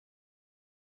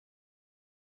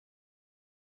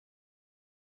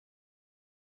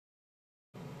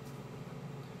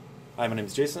Hi, my name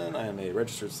is Jason. I am a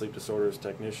registered sleep disorders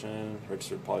technician,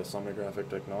 registered polysomnographic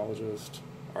technologist,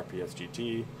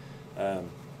 RPSGT. Um,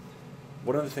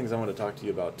 One of the things I want to talk to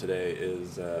you about today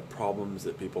is problems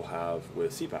that people have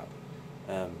with CPAP.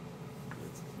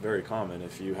 It's very common.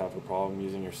 If you have a problem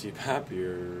using your CPAP,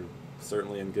 you're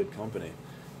certainly in good company.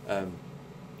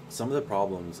 Some of the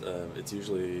problems, it's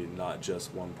usually not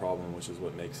just one problem, which is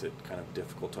what makes it kind of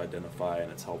difficult to identify,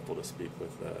 and it's helpful to speak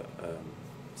with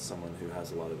someone who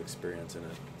has a lot of experience in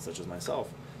it, such as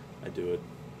myself. I do it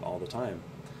all the time.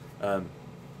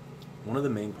 One of the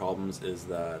main problems is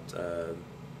that,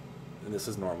 and this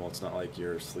is normal, it's not like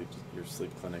your sleep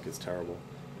clinic is terrible.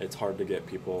 It's hard to get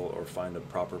people or find a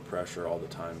proper pressure all the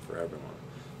time for everyone.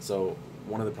 So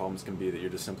one of the problems can be that you're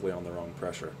just simply on the wrong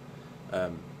pressure.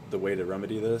 The way to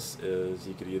remedy this is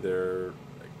you could either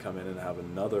come in and have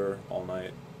another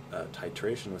all-night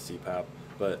titration with CPAP,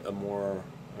 but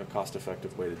a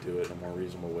cost-effective way to do it, a more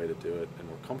reasonable way to do it, and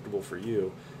more comfortable for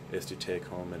you is to take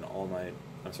home an all-night,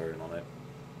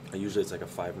 usually it's like a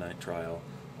 5-night trial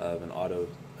of an auto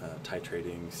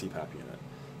titrating CPAP unit.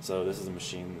 So this is a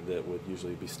machine that would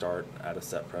usually be start at a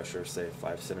set pressure, say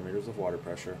 5 centimeters of water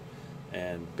pressure,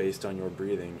 and based on your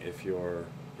breathing, if you're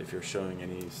showing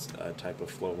any type of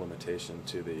flow limitation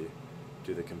to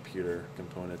the computer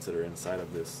components that are inside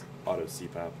of this auto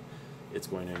CPAP, it's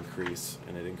going to increase,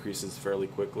 and it increases fairly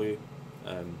quickly.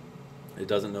 It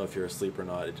doesn't know if you're asleep or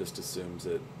not. It just assumes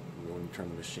that when you turn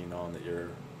the machine on that you're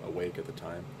awake at the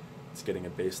time. It's getting a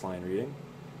baseline reading.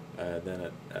 Then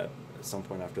at some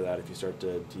point after that, if you start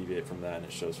to deviate from that and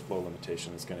it shows flow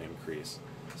limitation, it's going to increase.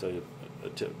 So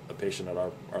a patient at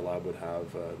our lab would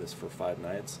have this for 5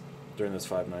 nights. During those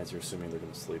 5 nights, you're assuming they're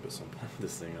going to sleep at some point with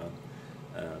this thing on.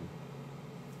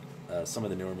 Some of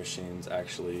the newer machines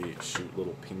actually shoot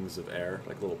little pings of air,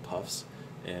 like little puffs,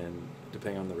 and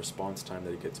depending on the response time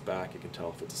that it gets back, it can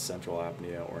tell if it's a central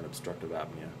apnea or an obstructive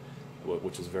apnea,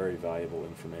 which is very valuable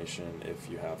information if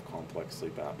you have complex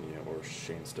sleep apnea or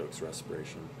Cheyne-Stokes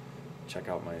respiration. Check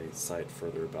out my site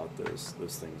further about those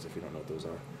things if you don't know what those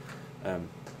are.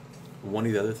 One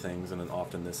of the other things, and then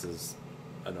often this is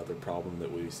another problem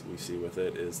that we see with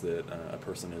it, is that a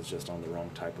person is just on the wrong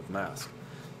type of mask.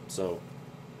 So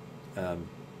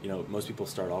most people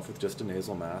start off with just a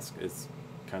nasal mask. It's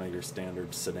kind of your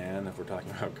standard sedan, if we're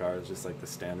talking about cars, just like the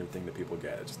standard thing that people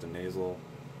get. It's just a nasal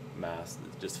mask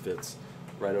that just fits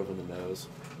right over the nose.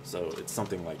 So it's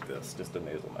something like this, just a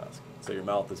nasal mask. So your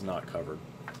mouth is not covered.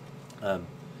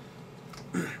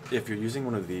 If you're using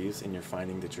one of these and you're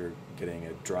finding that you're getting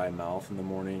a dry mouth in the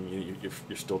morning,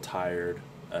 you're still tired,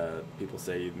 people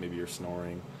say maybe you're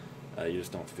snoring, you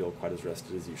just don't feel quite as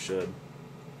rested as you should,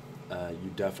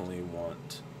 you definitely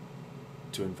want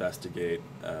to investigate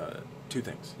 2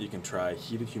 things. You can try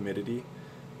heated humidity.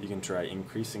 You can try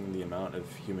increasing the amount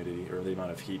of humidity or the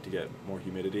amount of heat to get more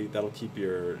humidity. That'll keep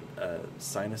your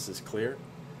sinuses clear.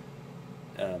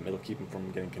 It'll keep them from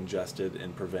getting congested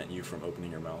and prevent you from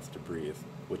opening your mouth to breathe,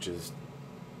 which is,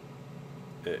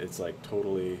 it's like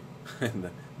totally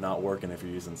not working if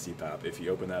you're using CPAP. If you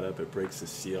open that up, it breaks the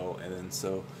seal, and then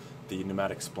so the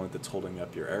pneumatic splint that's holding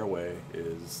up your airway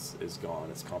is gone,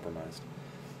 it's compromised.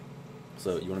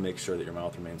 So you want to make sure that your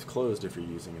mouth remains closed if you're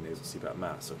using a nasal CPAP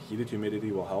mask. So heated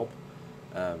humidity will help.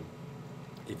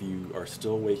 If you are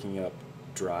still waking up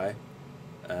dry,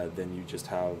 then you just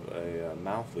have a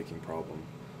mouth leaking problem,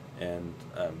 and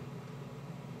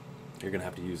you're going to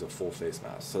have to use a full face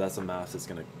mask. So that's a mask that's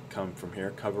going to come from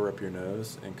here, cover up your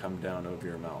nose, and come down over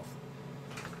your mouth.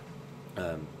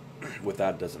 With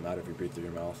that, it doesn't matter if you breathe through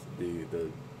your mouth. The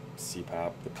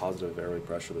CPAP, the positive airway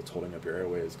pressure that's holding up your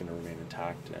airway, is going to remain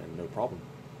intact and no problem.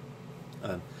 You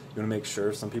want to make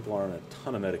sure, some people are on a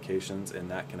ton of medications,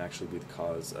 and that can actually be the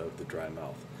cause of the dry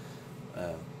mouth.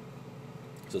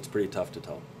 So it's pretty tough to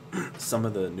tell. Some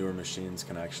of the newer machines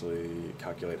can actually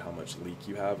calculate how much leak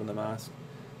you have in the mask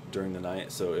during the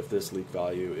night. So if this leak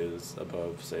value is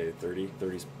above, say, 30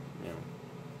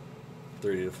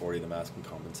 to 40, the mask can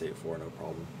compensate for, no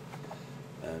problem.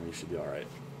 You should be all right.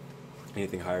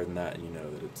 Anything higher than that, you know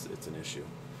that it's an issue.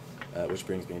 Which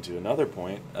brings me to another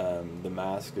point. The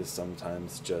mask is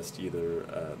sometimes just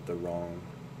either the wrong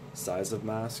size of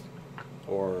mask,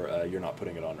 or you're not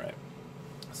putting it on right.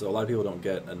 So a lot of people don't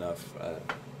get enough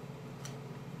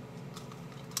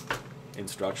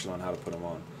instruction on how to put them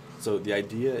on. So the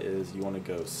idea is you want to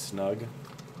go snug,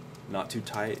 not too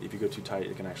tight. If you go too tight,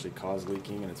 it can actually cause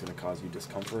leaking, and it's going to cause you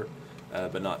discomfort,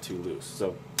 but not too loose.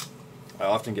 So I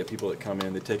often get people that come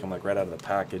in, they take them like right out of the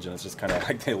package, and it's just kind of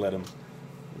like they let them,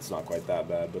 it's not quite that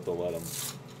bad, but they'll let them,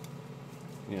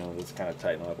 just kind of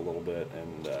tighten them up a little bit,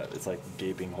 and it's like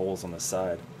gaping holes on the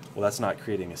side. Well, that's not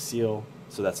creating a seal,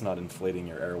 so that's not inflating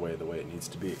your airway the way it needs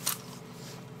to be.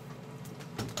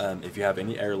 If you have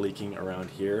any air leaking around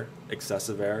here,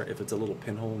 excessive air, if it's a little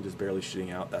pinhole and just barely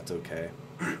shooting out, that's okay.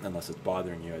 Unless it's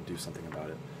bothering you, I'd do something about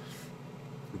it.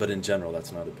 But in general,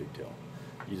 that's not a big deal.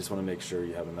 You just want to make sure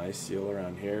you have a nice seal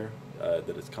around here,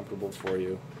 that it's comfortable for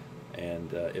you.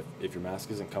 And if your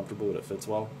mask isn't comfortable but it fits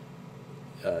well,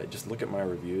 just look at my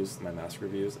reviews, my mask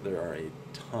reviews. There are a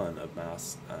ton of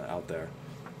masks out there.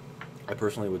 I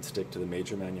personally would stick to the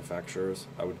major manufacturers.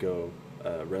 I would go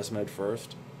ResMed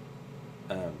first,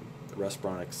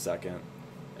 Respironics second,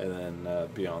 and then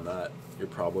beyond that, you're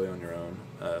probably on your own.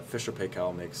 Fisher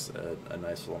Paykel makes a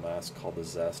nice little mask called the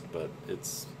Zest, but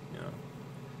it's, you know,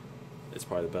 it's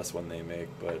probably the best one they make.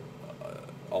 But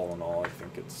all in all, I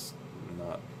think it's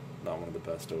not one of the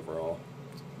best overall.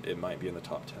 It might be in the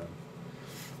top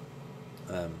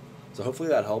 10. So hopefully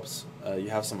that helps. You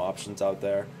have some options out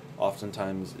there.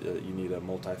 Oftentimes you need a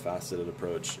multifaceted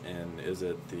approach. And is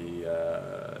it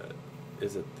the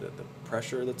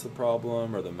pressure that's the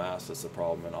problem, or the mass that's the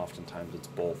problem? And oftentimes it's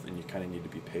both, and you kind of need to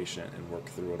be patient and work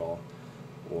through it all.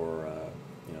 Or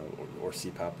or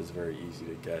CPAP is very easy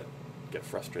to get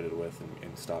frustrated with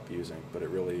and stop using, but it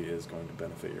really is going to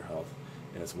benefit your health,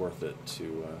 and it's worth it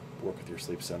to work with your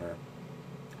sleep center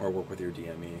or work with your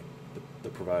DME, the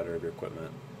provider of your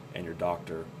equipment, and your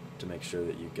doctor to make sure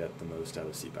that you get the most out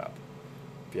of CPAP.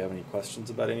 If you have any questions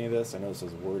about any of this, I know this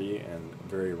is wordy and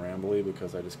very rambly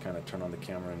because I just kind of turn on the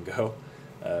camera and go,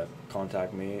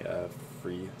 contact me,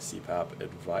 free CPAP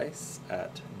advice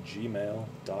at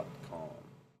gmail.com.